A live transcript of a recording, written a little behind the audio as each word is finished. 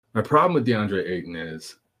My problem with DeAndre Ayton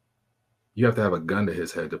is you have to have a gun to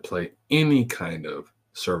his head to play any kind of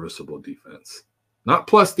serviceable defense. Not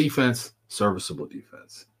plus defense, serviceable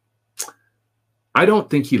defense. I don't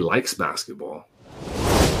think he likes basketball.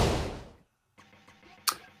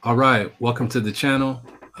 All right, welcome to the channel.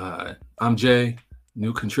 I'm Jay,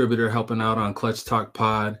 new contributor helping out on Clutch Talk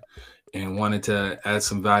Pod, and wanted to add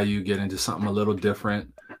some value, get into something a little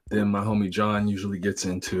different than my homie John usually gets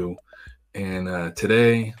into. And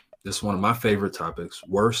today, this is one of my favorite topics,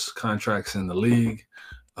 worst contracts in the league.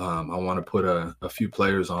 I want to put a few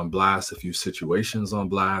players on blast, a few situations on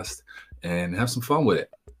blast, and have some fun with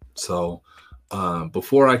it. So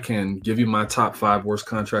before I can give you my top 5 worst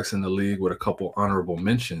contracts in the league with a couple honorable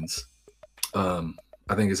mentions,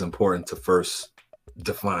 I think it's important to first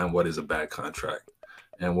define what is a bad contract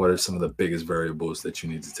and what are some of the biggest variables that you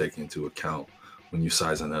need to take into account when you're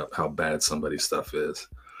sizing up how bad somebody's stuff is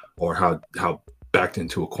or how backed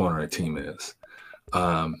into a corner a team is.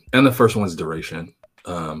 And the first one's duration.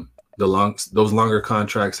 Those longer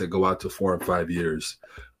contracts that go out to 4 and 5 years,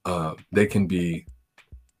 they can be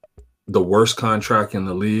the worst contract in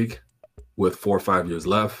the league with 4 or 5 years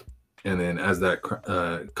left. And then as that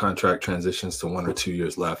contract transitions to 1 or 2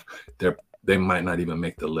 years left, they might not even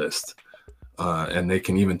make the list. And they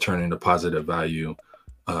can even turn into positive value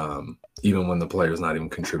even when the player is not even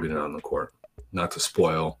contributing on the court. Not to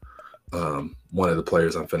spoil one of the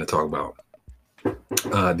players I'm finna talk about.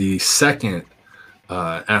 The second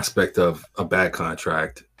aspect of a bad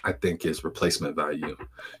contract, I think, is replacement value.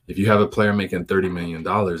 If you have a player making $30 million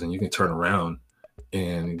and you can turn around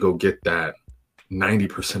and go get that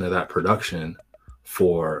 90% of that production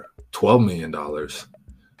for $12 million,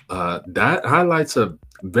 that highlights a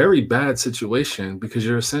very bad situation because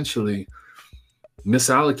you're essentially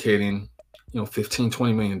misallocating, $15,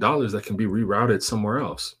 $20 million that can be rerouted somewhere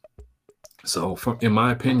else. So in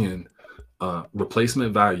my opinion,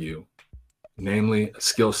 replacement value, namely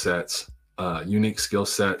skill sets, unique skill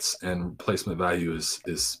sets, and replacement value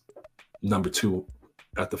is number 2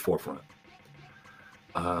 at the forefront.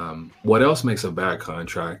 What else makes a bad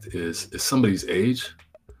contract is somebody's age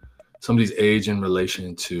in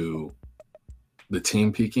relation to the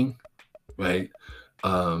team peaking, right?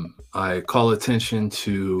 I call attention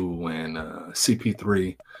to when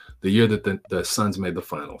CP3, the year that the Suns made the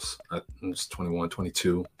finals, it was 21,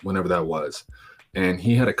 22, whenever that was. And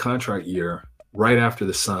he had a contract year right after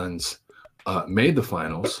the Suns made the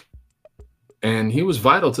finals. And he was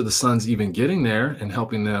vital to the Suns even getting there and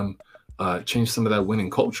helping them change some of that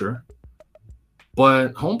winning culture.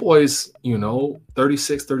 But homeboy's,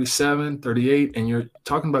 36, 37, 38, and you're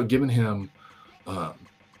talking about giving him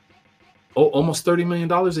almost $30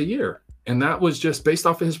 million a year. And that was just based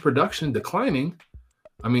off of his production declining.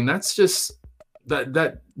 I mean, that's just,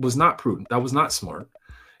 that was not prudent. That was not smart.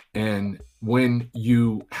 And when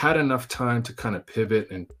you had enough time to kind of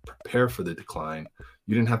pivot and prepare for the decline,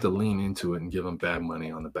 you didn't have to lean into it and give them bad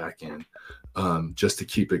money on the back end just to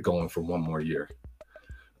keep it going for one more year.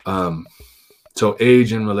 So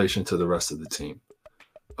age in relation to the rest of the team.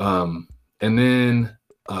 And then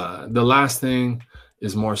the last thing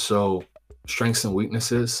is more so strengths and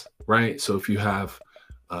weaknesses, right? So if you have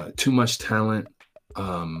too much talent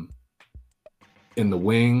in the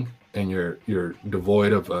wing and you're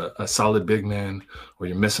devoid of a solid big man, or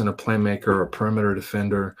you're missing a playmaker or a perimeter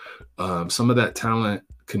defender, some of that talent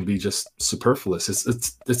can be just superfluous.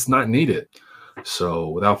 It's not needed. So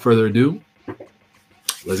without further ado,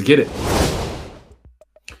 let's get it.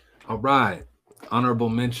 All right, honorable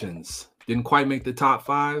mentions. Didn't quite make the top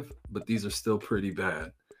 5, but these are still pretty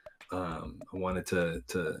bad. I wanted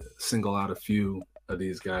to single out a few of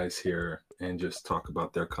these guys here and just talk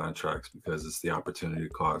about their contracts because it's the opportunity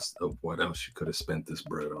cost of what else you could have spent this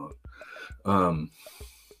bread on.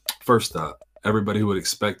 First up, everybody who would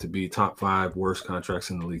expect to be top 5 worst contracts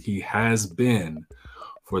in the league, he has been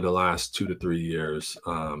for the last 2 to 3 years,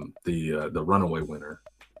 the runaway winner,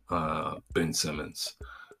 Ben Simmons.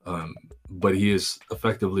 But he is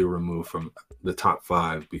effectively removed from the top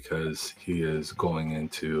 5 because he is going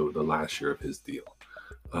into the last year of his deal.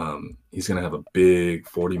 He's going to have a big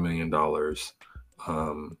 $40 million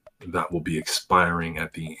that will be expiring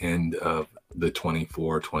at the end of the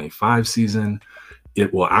 24-25 season.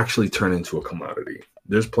 It will actually turn into a commodity.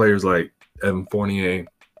 There's players like Evan Fournier,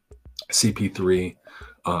 CP3,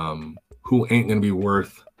 who ain't going to be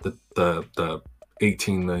worth the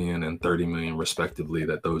 18 million and 30 million respectively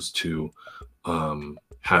that those two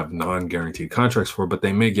have non-guaranteed contracts for, but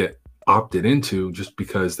they may get opted into just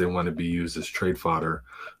because they want to be used as trade fodder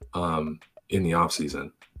in the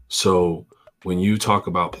offseason. So when you talk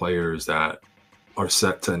about players that are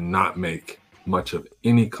set to not make much of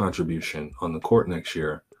any contribution on the court next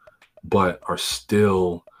year, but are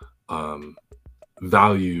still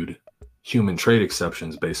valued human trade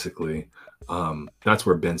exceptions, basically, that's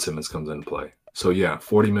where Ben Simmons comes into play. So yeah,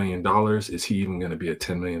 $40 million. Is he even going to be a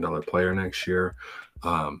 $10 million player next year?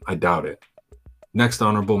 I doubt it. Next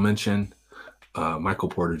honorable mention, Michael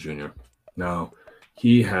Porter Jr. Now,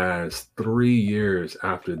 he has 3 years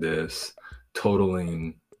after this,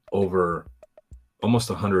 totaling over almost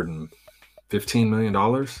 $115 million.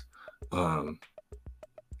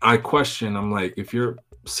 I question, I'm like, if you're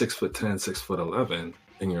 6'10", 6'11",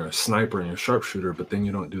 and you're a sniper and you're a sharpshooter, but then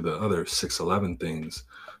you don't do the other 6'11" things,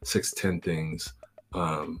 6'10" things,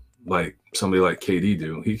 like somebody like KD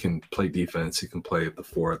do. He can play defense. He can play at the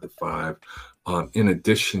 4, at the 5, in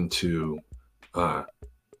addition to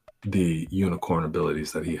the unicorn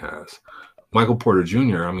abilities that he has. Michael Porter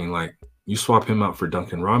Jr., I mean, like, you swap him out for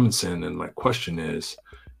Duncan Robinson, and my question is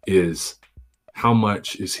how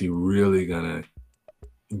much is he really going to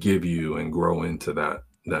give you and grow into that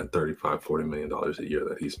 $35-40 million a year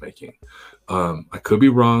that he's making? I could be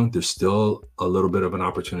wrong. There's still a little bit of an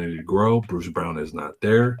opportunity to grow. Bruce Brown is not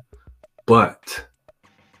there, but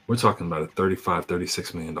we're talking about a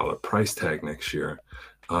 $35-36 million price tag next year.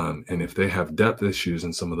 And if they have depth issues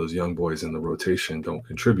and some of those young boys in the rotation don't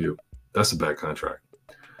contribute, that's a bad contract.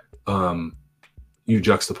 You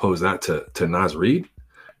juxtapose that to Naz Reid.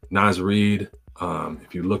 Naz Reid,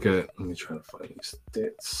 if you look at, let me try to find these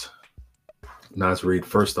stats. Naz Reid,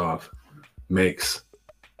 first off, makes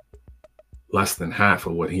less than half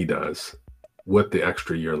of what he does with the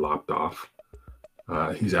extra year lopped off.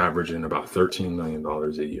 He's averaging about $13 million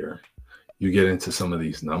a year. You get into some of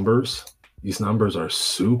these numbers are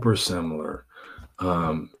super similar.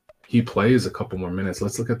 He plays a couple more minutes.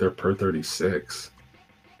 Let's look at their per 36.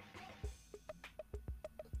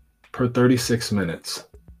 Per 36 minutes.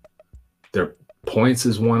 Their points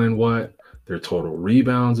is 1 and what? Their total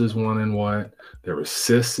rebounds is 1 and what? Their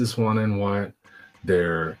assists is 1 and what?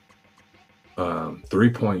 Their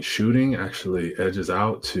 3-point shooting actually edges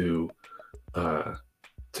out to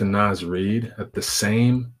Naz Reid at the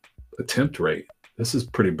same attempt rate. This is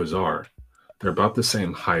pretty bizarre. They're about the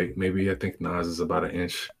same height. Maybe I think Naz is about an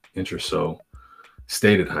inch or so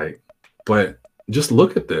stated height. But just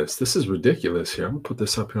look at this. This is ridiculous here. I'm going to put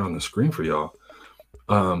this up here on the screen for y'all.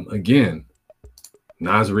 Again,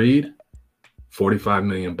 Naz Reid, $45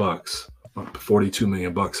 million, $42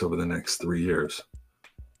 million over the next 3 years.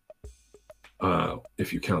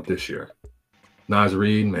 If you count this year. Naz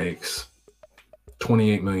Reid makes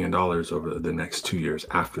 $28 million over the next 2 years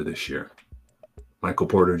after this year. Michael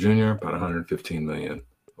Porter Jr., about $115 million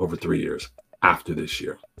over 3 years after this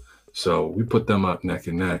year. So we put them up neck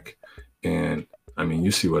and neck, and I mean,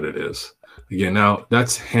 you see what it is. Again, now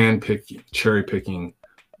that's hand-picking, cherry-picking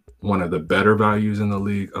one of the better values in the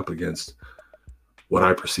league up against what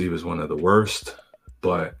I perceive as one of the worst,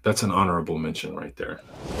 but that's an honorable mention right there.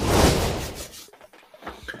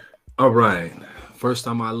 All right, first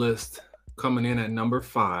on my list, coming in at number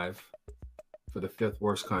 5 for the 5th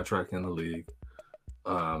worst contract in the league.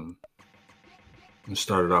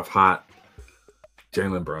 Started off hot.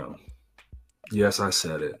 Jaylen Brown. Yes, I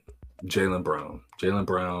said it. Jaylen Brown. Jaylen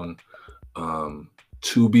Brown,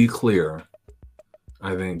 to be clear,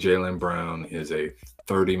 I think Jaylen Brown is a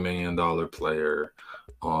 $30 million player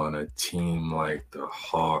on a team like the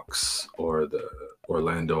Hawks or the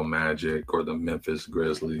Orlando Magic or the Memphis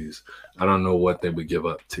Grizzlies. I don't know what they would give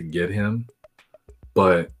up to get him,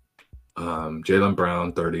 but Jaylen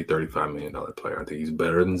Brown, $35 million player. I think he's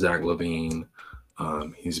better than Zach Lavine.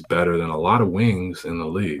 He's better than a lot of wings in the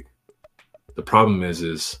league. The problem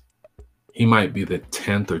is he might be the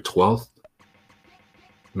 10th or 12th,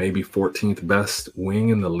 maybe 14th best wing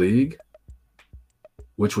in the league,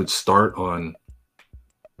 which would start on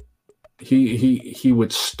he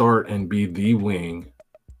would start and be the wing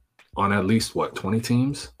on at least 20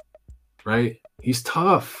 teams, right? He's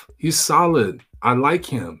tough. He's solid. I like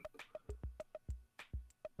him.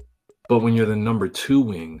 But when you're the number 2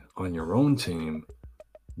 wing on your own team,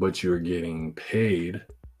 but you're getting paid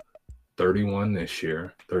 31 this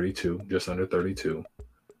year, 32, just under 32,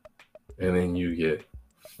 and then you get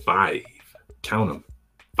 5, count them,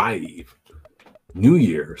 5 New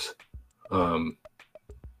Year's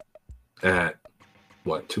at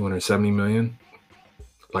what, 270 million?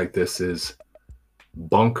 Like, this is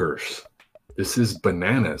bonkers. This is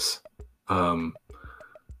bananas.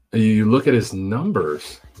 You look at his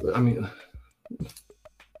numbers. I mean,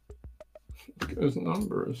 look at his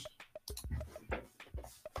numbers.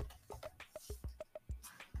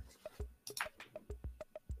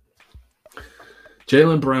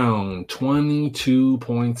 Jaylen Brown, 22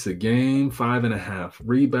 points a game, 5.5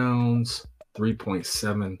 rebounds,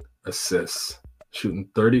 3.7 assists, shooting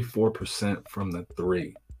 34% from the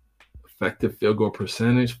three. Effective field goal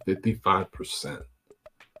percentage, 55%.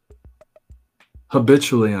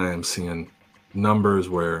 Habitually, I am seeing numbers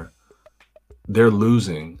where they're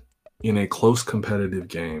losing in a close competitive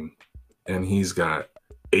game, and he's got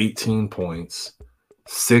 18 points,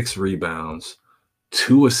 6 rebounds,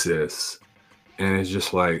 2 assists, and it's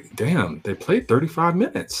just like, damn, they played 35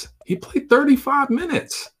 minutes. He played 35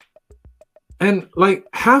 minutes. And like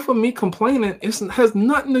half of me complaining has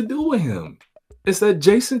nothing to do with him. It's that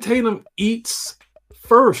Jason Tatum eats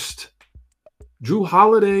first. Drew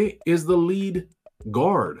Holiday is the lead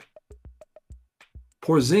guard.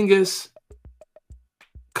 Porzingis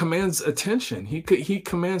commands attention. He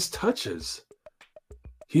commands touches.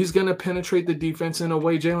 He's going to penetrate the defense in a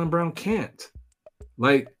way Jaylen Brown can't.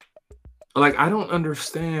 Like I don't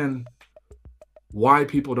understand why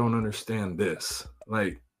people don't understand this.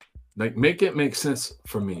 Like make it make sense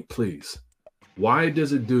for me, please. Why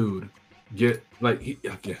does a dude get I'm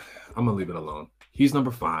gonna leave it alone. He's number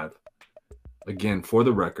 5. Again, for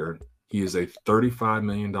the record, he is a $35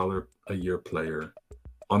 million a year player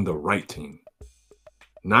on the right team,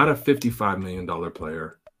 not a $55 million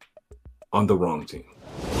player on the wrong team.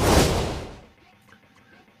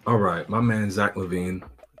 All right, my man Zach Lavine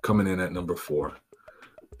coming in at number 4.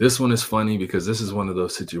 This one is funny because this is one of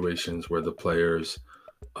those situations where the players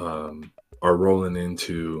are rolling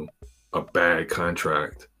into a bad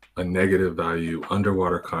contract, a negative value,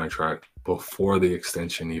 underwater contract before the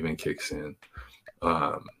extension even kicks in.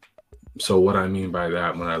 So what I mean by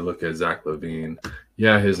that, when I look at Zach Lavine,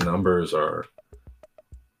 yeah, his numbers are,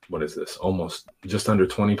 what is this? Almost just under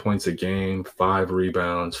 20 points a game, 5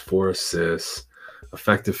 rebounds, 4 assists.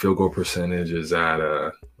 Effective field goal percentage is at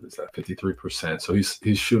 53%. So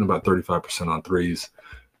he's shooting about 35% on threes.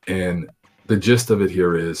 And the gist of it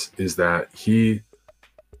here is that he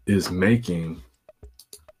is making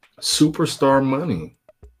superstar money.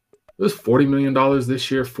 It was $40 million this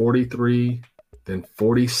year, 43, then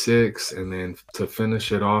 46, and then to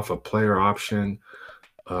finish it off, a player option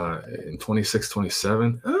in 26,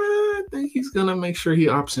 27. I think he's going to make sure he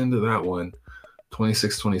opts into that one.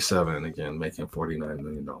 26, 27, again, making $49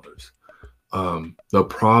 million. The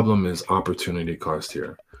problem is opportunity cost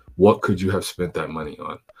here. What could you have spent that money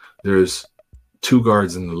on? There's 2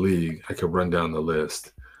 guards in the league. I could run down the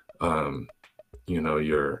list.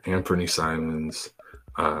 Your Anthony Simons.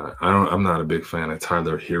 I'm not a big fan of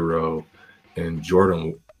Tyler Hero, and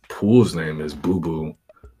Jordan Poole's name is Boo Boo.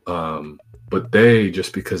 But they,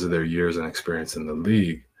 just because of their years and experience in the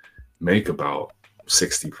league, make about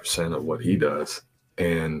 60% of what he does.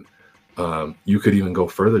 And you could even go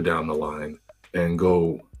further down the line and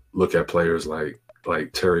go look at players like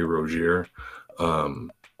Terry Rozier.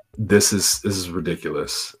 This is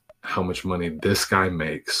ridiculous how much money this guy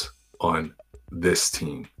makes on this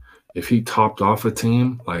team. If he topped off a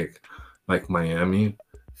team like Miami,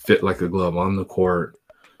 fit like a glove on the court,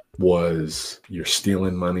 was you're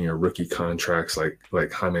stealing money or rookie contracts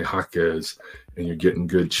like Jaime Jaquez, and you're getting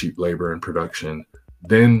good cheap labor and production,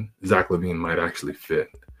 then Zach Lavine might actually fit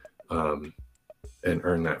and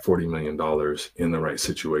earn that $40 million in the right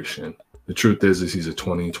situation. The truth is he's a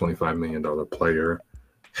 $25 million player,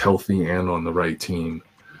 healthy and on the right team,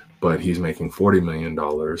 but he's making $40 million,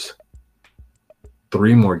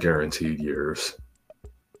 3 more guaranteed years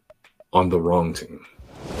on the wrong team.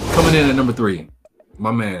 Coming in at number 3,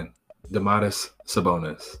 my man, Domantas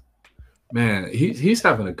Sabonis. Man, he's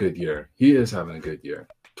having a good year. He is having a good year.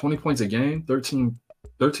 20 points a game, 13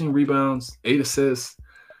 rebounds, 8 assists.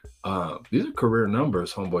 These are career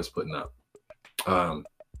numbers homeboy's putting up.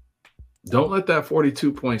 Don't let that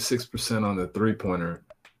 42.6% on the three-pointer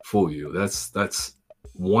fool you. That's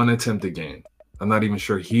 1 attempt a game. I'm not even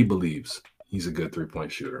sure he believes he's a good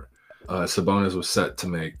three-point shooter. Sabonis was set to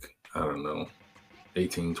make, I don't know,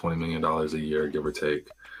 $18, $20 million a year, give or take.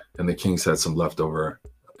 And the Kings had some leftover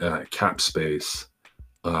cap space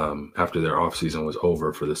after their offseason was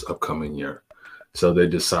over for this upcoming year. So they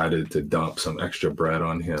decided to dump some extra bread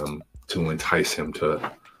on him to entice him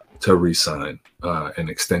to re-sign an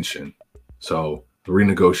extension. So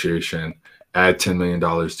renegotiation, add $10 million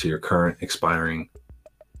to your current expiring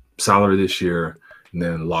salary this year, and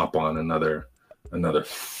then lop on another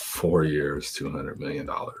 4 years, $200 million.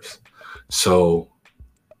 So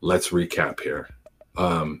let's recap here.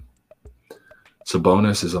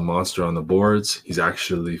 Sabonis is a monster on the boards. He's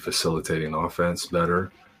actually facilitating offense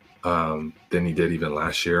better than he did even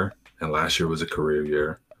last year. And last year was a career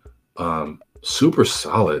year. Super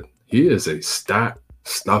solid. He is a stat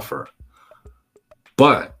stuffer.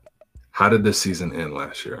 But how did this season end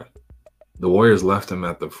last year? The Warriors left him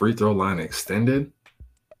at the free throw line extended.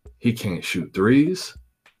 He can't shoot threes.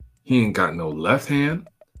 He ain't got no left hand.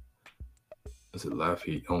 Is it left?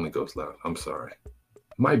 He only goes left. I'm sorry.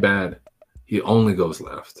 My bad. He only goes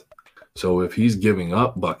left. So if he's giving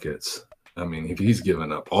up buckets, I mean, if he's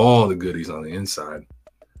giving up all the goodies on the inside,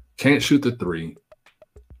 can't shoot the three,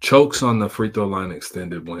 chokes on the free throw line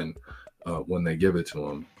extended when they give it to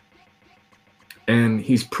him. And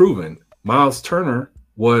he's proven Miles Turner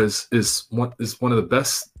is one of the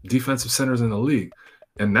best defensive centers in the league,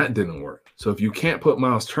 and that didn't work. So if you can't put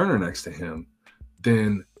Miles Turner next to him,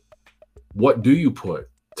 then what do you put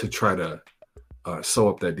to try to sew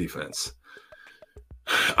up that defense?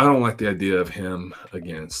 I don't like the idea of him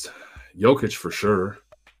against Jokic for sure.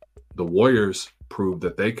 The Warriors proved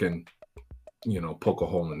that they can, poke a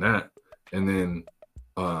hole in that. And then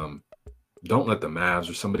don't let the Mavs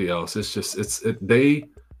or somebody else. They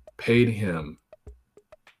paid him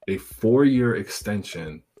a 4-year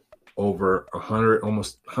extension over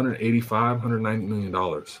almost 185, 190 million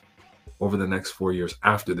dollars over the next 4 years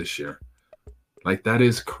after this year. Like, that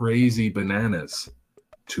is crazy bananas.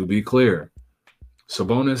 To be clear,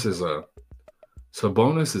 Sabonis is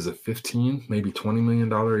a 15, maybe $20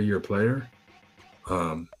 million a year player.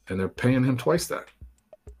 And they're paying him twice that.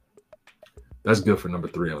 That's good for number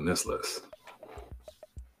 3 on this list.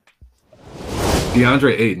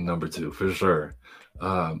 DeAndre Ayton, number 2, for sure.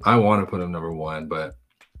 I want to put him number 1, but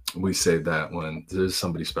we saved that one. There's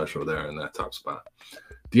somebody special there in that top spot.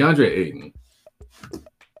 DeAndre Ayton,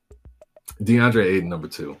 number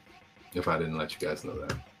 2, if I didn't let you guys know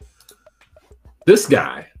that. This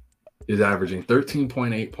guy is averaging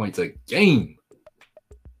 13.8 points a game,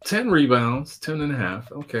 10 rebounds,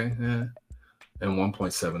 10.5, okay, yeah, and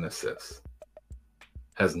 1.7 assists.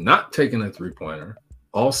 Has not taken a three-pointer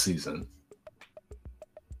all season.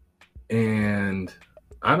 And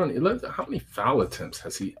how many foul attempts how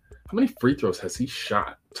many free throws has he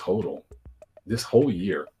shot total this whole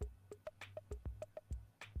year?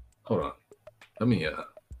 Hold on. Let me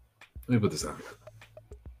put this out here.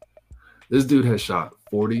 This dude has shot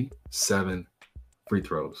 47 free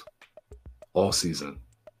throws all season.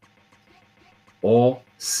 All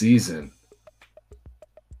season.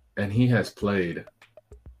 And he has played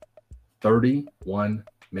 31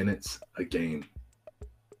 minutes a game.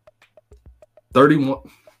 31.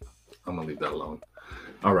 I'm going to leave that alone.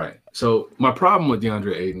 All right. So my problem with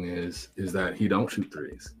DeAndre Ayton is that he don't shoot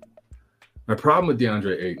threes. My problem with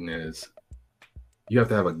DeAndre Ayton is you have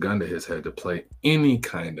to have a gun to his head to play any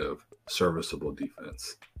kind of serviceable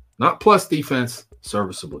defense. Not plus defense,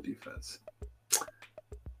 serviceable defense.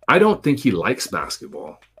 I don't think he likes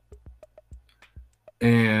basketball.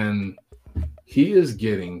 And he is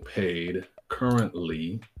getting paid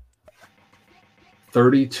currently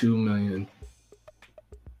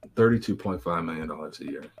 $32.5 million a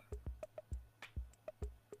year.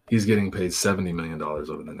 He's getting paid $70 million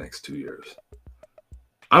over the next 2 years.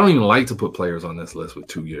 I don't even like to put players on this list with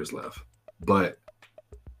 2 years left, but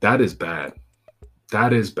that is bad.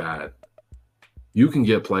 That is bad. You can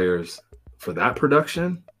get players for that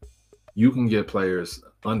production. You can get players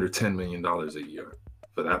under $10 million a year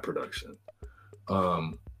for that production.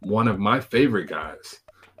 One of my favorite guys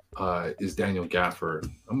is Daniel Gafford.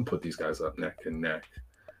 I'm going to put these guys up neck and neck.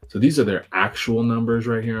 So these are their actual numbers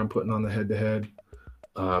right here I'm putting on the head-to-head.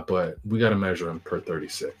 But we got to measure them per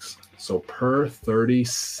 36. So per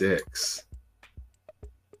 36,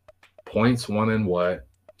 points 1 and what?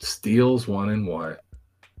 Steals 1 and what?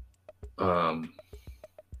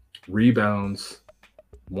 Rebounds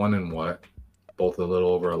 1 and what? Both a little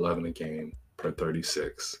over 11 a game per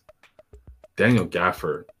 36. Daniel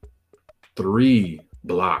Gafford, 3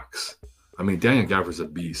 blocks. I mean, Daniel Gafford's a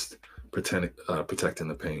beast protecting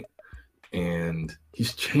the paint. And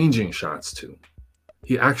he's changing shots too.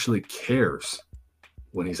 He actually cares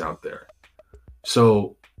when he's out there.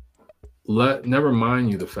 So never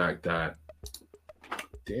mind you the fact that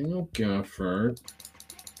Daniel Gafford,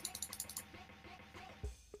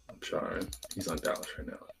 I'm sorry, he's on Dallas right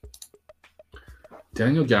now.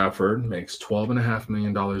 Daniel Gafford makes $12.5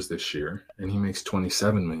 million this year, and he makes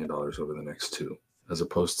 $27 million over the next 2, as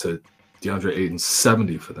opposed to DeAndre Ayton's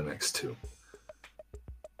 70 for the next 2.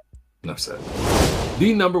 Enough said.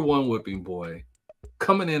 The number 1 whipping boy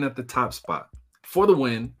coming in at the top spot for the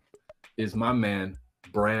win is my man,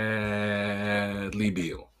 Bradley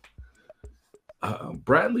Beal.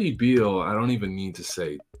 Bradley Beal, I don't even need to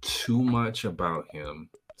say too much about him.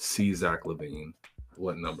 See Zach Lavine.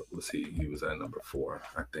 What number? Let's see. He was at number 4.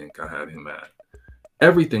 I think I had him at.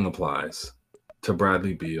 Everything applies to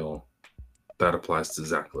Bradley Beal that applies to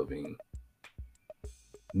Zach Lavine.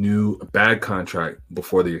 new bad contract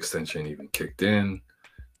before the extension even kicked in.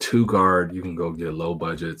 2 guard, you can go get low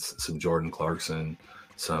budgets, some Jordan Clarkson,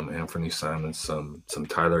 some Anthony Simons, some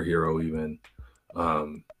Tyler Hero even.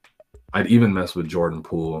 I'd even mess with Jordan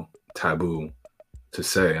Poole, taboo to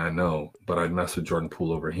say, I know, but I'd mess with Jordan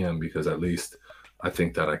Poole over him because at least I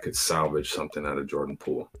think that I could salvage something out of Jordan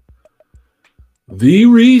Poole. The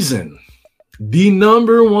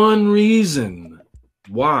number one reason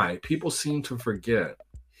why people seem to forget,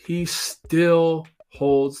 he still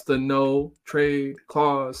holds the no trade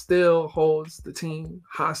clause, still holds the team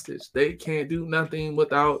hostage. They can't do nothing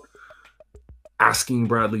without asking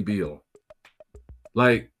Bradley Beal.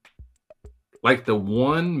 Like the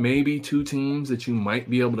one, maybe 2 teams that you might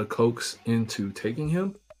be able to coax into taking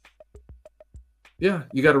him. Yeah,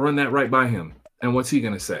 you got to run that right by him. And what's he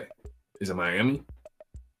going to say? Is it Miami?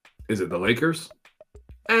 Is it the Lakers?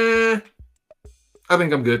 I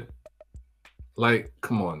think I'm good. Like,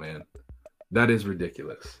 come on, man. That is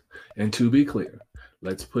ridiculous. And to be clear,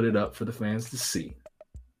 let's put it up for the fans to see.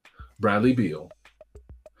 Bradley Beal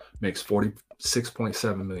makes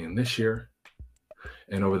 $46.7 million this year.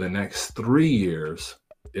 And over the next 3 years,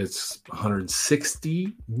 it's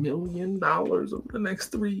 $160 million over the next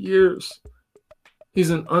 3 years. He's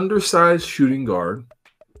an undersized shooting guard.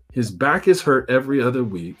 His back is hurt every other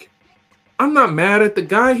week. I'm not mad at the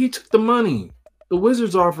guy. He took the money. The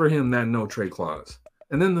Wizards offered him that no trade clause.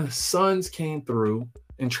 And then the Suns came through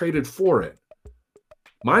and traded for it.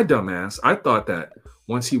 My dumbass, I thought that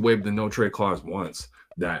once he waived the no trade clause once,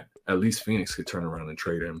 that at least Phoenix could turn around and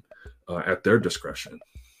trade him at their discretion.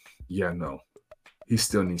 Yeah, no. He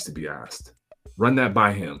still needs to be asked. Run that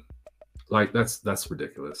by him. Like, that's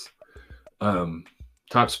ridiculous.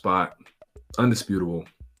 Top spot, undisputable.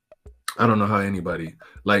 I don't know how anybody,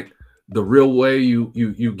 like, the real way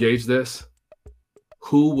you gauge this,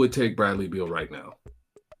 who would take Bradley Beal right now?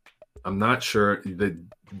 I'm not sure.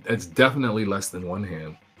 It's definitely less than one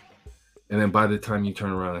hand. And then by the time you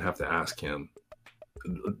turn around and have to ask him,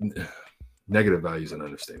 negative value is an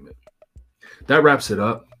understatement. That wraps it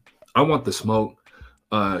up. I want the smoke.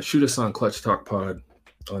 Shoot us on Clutch Talk Pod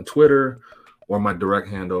on Twitter or my direct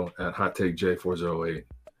handle at HotTakeJ408.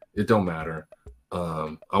 It don't matter.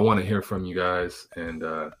 I want to hear from you guys, and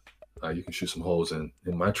you can shoot some holes in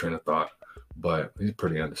my train of thought, but he's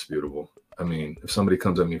pretty undisputable. I mean, if somebody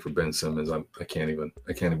comes at me for Ben Simmons, I can't even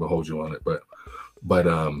hold you on it. But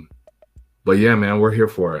yeah, man, we're here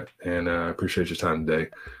for it, and I appreciate your time today,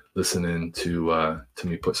 listening to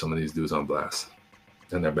me put some of these dudes on blast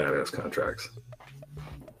and their badass contracts.